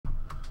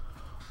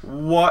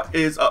What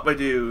is up, my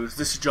dudes?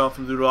 This is John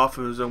from Dude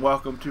Offers, and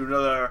welcome to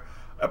another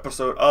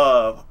episode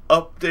of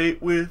Update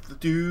with the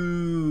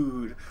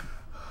Dude.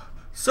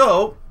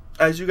 So,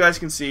 as you guys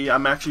can see,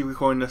 I'm actually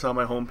recording this on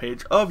my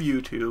homepage of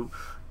YouTube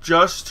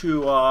just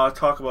to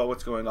talk about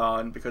what's going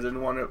on because I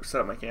didn't want to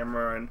set up my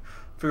camera and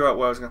figure out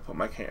where I was going to put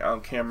my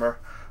camera.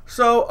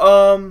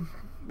 So,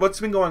 what's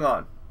been going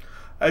on?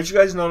 As you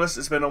guys noticed,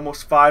 it's been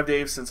almost 5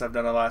 days since I've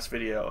done the last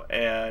video,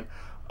 and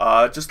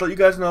just to let you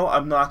guys know,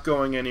 I'm not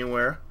going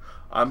anywhere.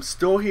 I'm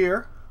still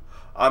here.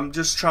 I'm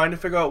just trying to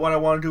figure out what I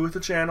want to do with the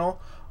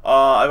channel.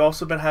 I've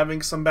also been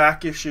having some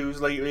back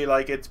issues lately,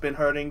 like it's been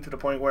hurting to the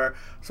point where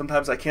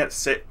sometimes I can't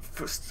sit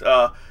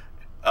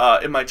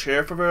in my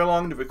chair for very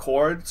long to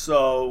record,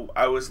 so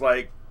I was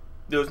like,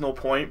 there was no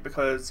point,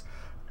 because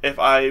if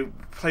I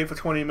play for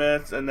 20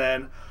 minutes and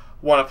then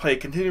want to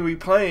continue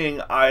playing,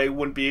 I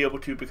wouldn't be able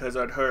to because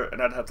I'd hurt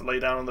and I'd have to lay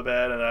down on the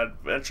bed and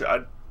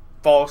I'd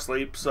fall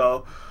asleep,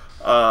 so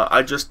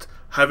I just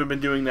haven't been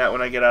doing that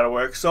when I get out of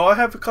work. So I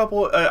have a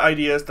couple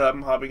ideas that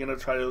I'm probably going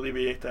to try to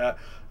alleviate that.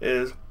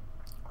 Is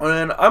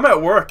when I'm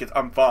at work,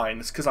 I'm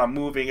fine. It's because I'm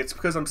moving. It's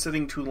because I'm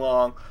sitting too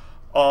long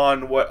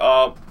on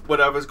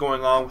whatever's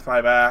going on with my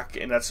back,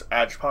 and that's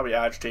probably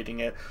agitating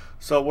it.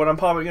 So what I'm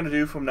probably going to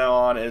do from now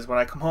on is when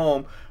I come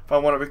home, if I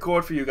want to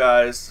record for you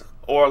guys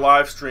or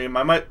live stream,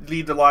 I might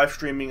leave the live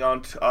streaming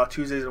on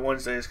Tuesdays and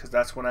Wednesdays because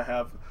that's when I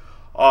have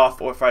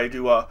off, or if I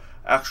do a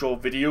actual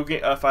video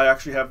game, if I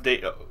actually have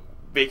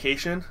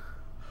vacation,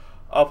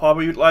 I'll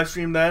probably live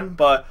stream then.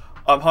 But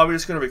I'm probably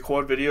just going to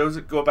record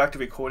videos, go back to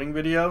recording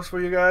videos for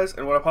you guys.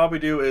 And what I'll probably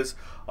do is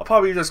I'll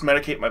probably just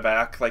medicate my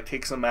back, like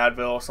take some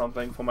Advil or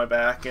something for my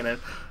back, and then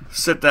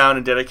sit down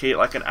and dedicate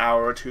like an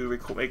hour or two,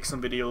 make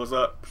some videos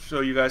up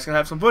so you guys can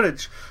have some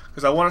footage.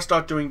 Because I want to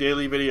start doing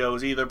daily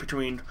videos, either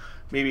between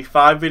maybe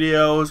 5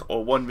 videos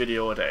or 1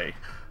 video a day.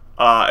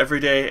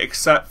 Every day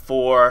except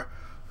for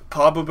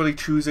probably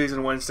Tuesdays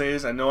and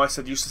Wednesdays. I know I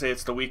used to say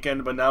it's the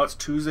weekend, but now it's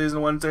Tuesdays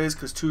and Wednesdays,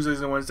 because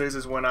Tuesdays and Wednesdays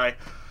is when I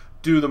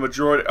do the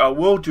majority.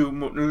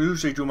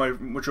 Usually do my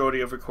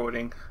majority of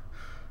recording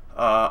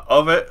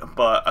of it,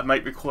 but I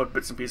might record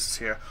bits and pieces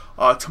here.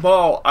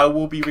 Tomorrow I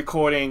will be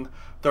recording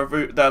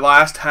the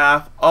last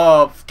half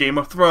of Game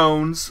of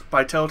Thrones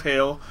by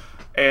Telltale,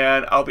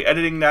 and I'll be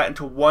editing that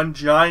into one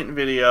giant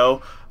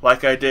video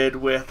like I did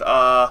with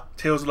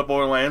Tales of the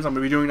Borderlands. I'm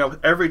going to be doing that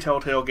with every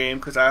Telltale game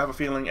because I have a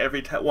feeling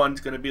every one's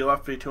going to be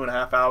roughly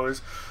 2.5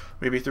 hours,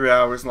 maybe 3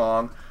 hours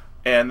long.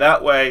 And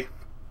that way,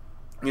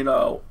 you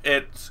know,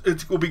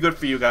 it will be good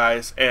for you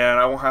guys, and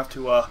I won't have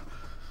to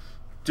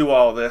do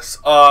all this.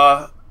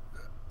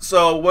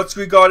 So what's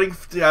regarding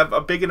to have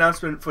a big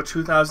announcement for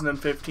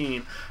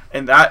 2015,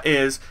 and that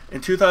is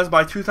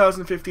by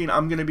 2015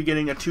 I'm going to be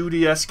getting a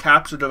 2DS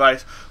capture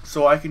device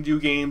so I can do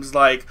games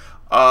like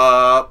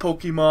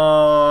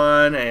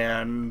Pokemon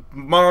and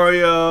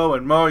Mario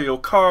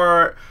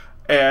Kart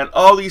and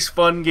all these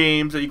fun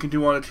games that you can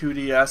do on a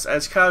 2DS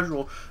as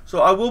casual.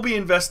 So I will be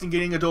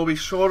investigating Adobe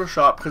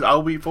Photoshop because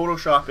I'll be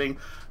photoshopping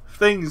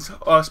things,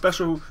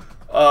 special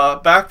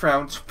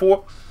backgrounds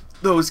for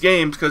those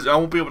games, because I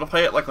won't be able to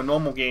play it like a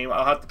normal game.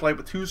 I'll have to play it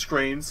with 2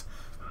 screens.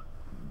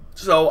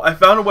 So I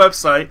found a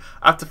website.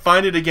 I have to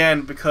find it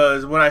again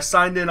because when I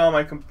signed in on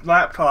my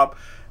laptop,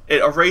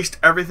 it erased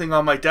everything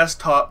on my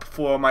desktop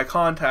for my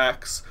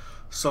contacts.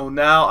 So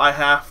now I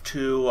have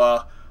to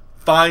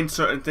find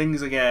certain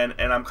things again,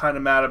 and I'm kind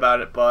of mad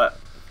about it, but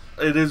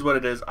it is what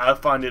it is. I'll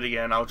find it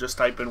again. I'll just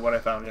type in what I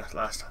found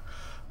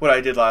what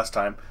I did last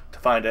time to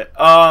find it.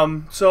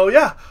 So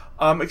yeah,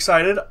 I'm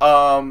excited.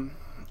 I'm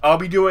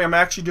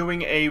actually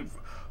doing a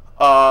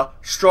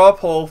straw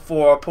poll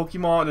for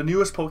Pokemon, the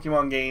newest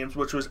Pokemon games,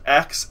 which was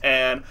X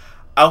and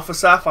Alpha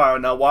Sapphire.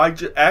 Now, why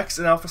X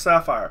and Alpha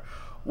Sapphire?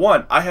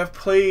 1, I have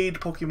played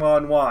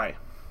Pokemon Y,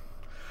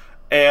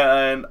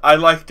 and I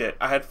liked it.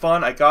 I had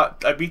fun. I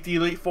beat the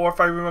Elite Four, if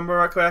I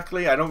remember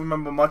correctly. I don't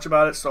remember much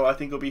about it, so I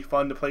think it'll be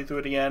fun to play through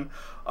it again.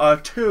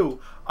 2,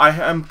 I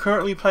am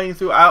currently playing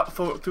through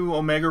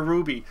Omega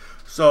Ruby,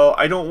 so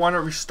I don't want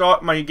to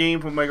restart my game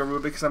from Omega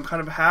Ruby because I'm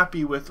kind of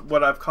happy with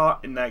what I've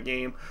caught in that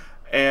game.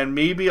 And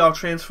maybe I'll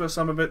transfer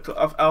some of it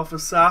to Alpha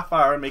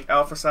Sapphire and make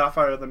Alpha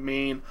Sapphire the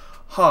main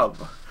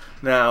hub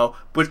now,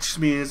 which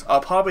means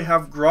I'll probably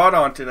have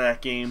Groudon in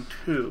that game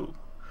too,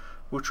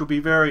 which will be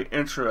very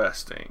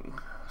interesting.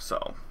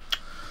 So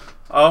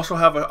I'll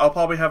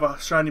probably have a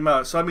shiny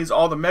mount. So that means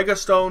all the Mega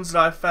Stones that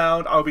I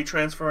found, I'll be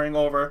transferring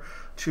over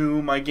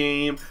to my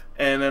game,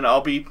 and then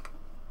I'll be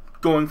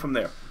going from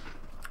there.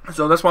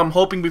 So that's what I'm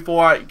hoping.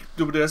 Before I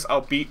do this,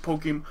 I'll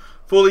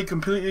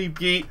completely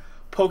beat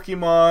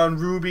Pokemon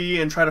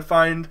Ruby and try to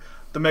find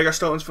the Mega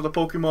Stones for the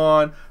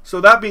Pokemon.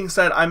 So that being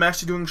said, I'm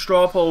actually doing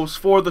straw polls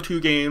for the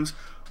 2 games.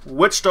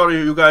 Which story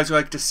you guys would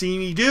like to see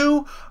me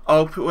do?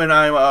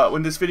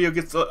 When this video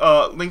gets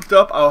linked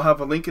up, I'll have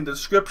a link in the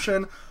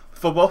description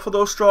for both of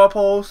those straw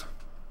polls,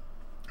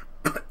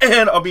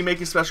 and I'll be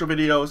making special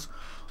videos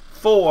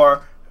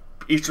for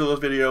each of those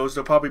videos.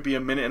 They'll probably be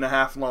 1.5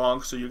 minutes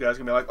long, so you guys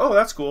can be like, "Oh,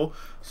 that's cool."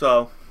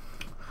 So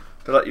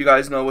to let you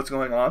guys know what's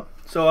going on.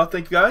 So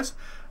thank you guys.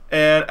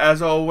 And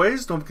as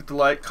always, don't forget to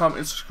like, comment,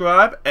 and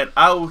subscribe. And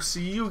I will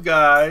see you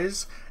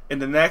guys in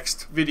the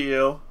next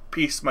video.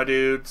 Peace, my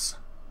dudes.